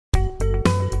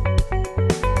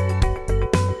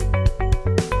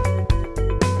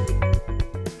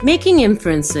Making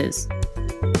inferences.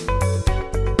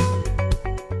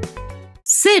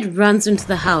 Sid runs into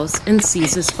the house and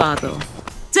sees his father.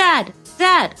 Dad!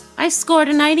 Dad! I scored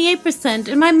a 98%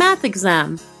 in my math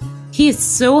exam! He is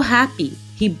so happy,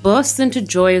 he bursts into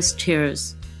joyous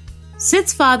tears.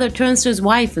 Sid's father turns to his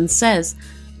wife and says,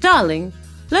 Darling,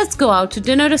 let's go out to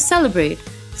dinner to celebrate.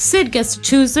 Sid gets to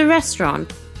choose the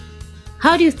restaurant.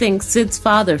 How do you think Sid's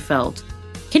father felt?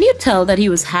 Can you tell that he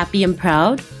was happy and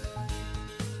proud?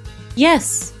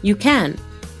 Yes, you can.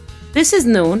 This is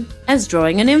known as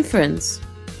drawing an inference.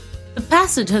 The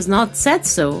passage has not said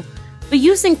so, but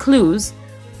using clues,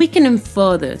 we can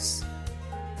infer this.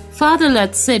 Father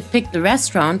lets Sid pick the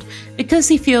restaurant because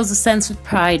he feels a sense of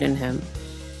pride in him.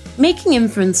 Making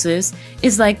inferences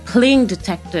is like playing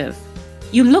detective.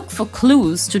 You look for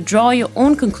clues to draw your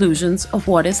own conclusions of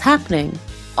what is happening.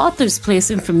 Authors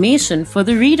place information for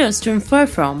the readers to infer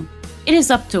from. It is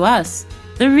up to us,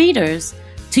 the readers,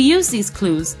 to use these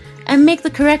clues and make the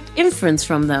correct inference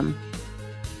from them.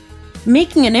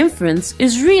 Making an inference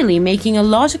is really making a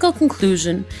logical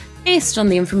conclusion based on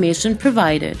the information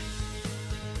provided.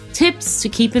 Tips to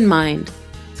keep in mind.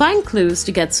 Find clues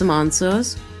to get some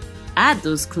answers. Add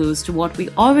those clues to what we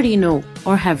already know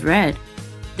or have read.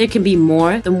 There can be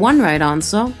more than one right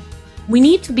answer. We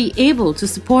need to be able to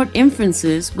support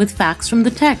inferences with facts from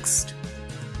the text.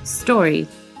 Story.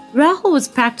 Rahul was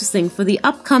practicing for the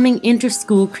upcoming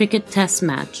inter-school cricket test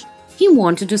match. He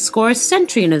wanted to score a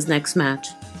century in his next match.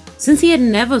 Since he had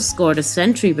never scored a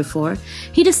century before,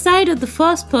 he decided the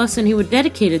first person he would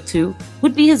dedicate it to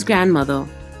would be his grandmother.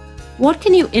 What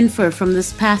can you infer from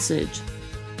this passage?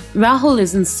 Rahul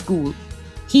is in school.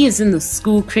 He is in the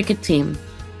school cricket team.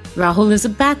 Rahul is a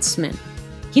batsman.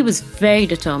 He was very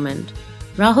determined.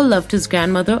 Rahul loved his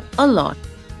grandmother a lot.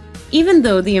 Even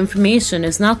though the information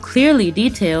is not clearly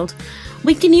detailed,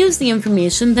 we can use the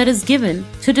information that is given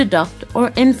to deduct or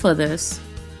infer this.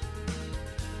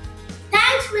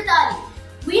 Thanks, Mitali.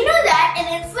 We know that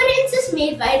an inference is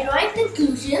made by drawing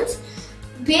conclusions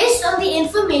based on the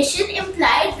information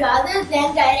implied rather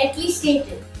than directly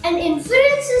stated. An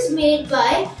inference is made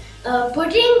by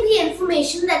putting the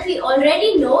information that we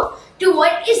already know to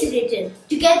what is written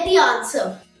to get the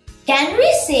answer. Can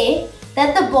we say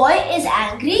that the boy is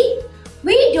angry?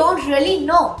 We don't really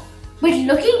know, but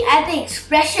looking at the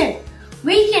expression,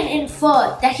 we can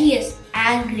infer that he is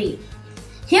angry.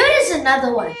 Here is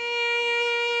another one.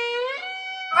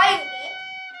 Hi,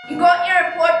 Nick. You got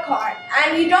your report card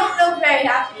and you don't look very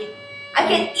happy. I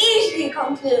can easily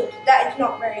conclude that it's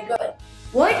not very good.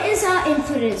 What is our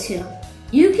inference here?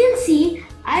 You can see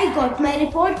I got my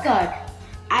report card.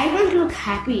 I don't look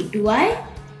happy, do I?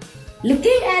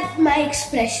 Looking at my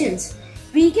expressions,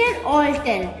 we can all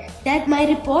tell that my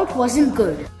report wasn't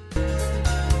good.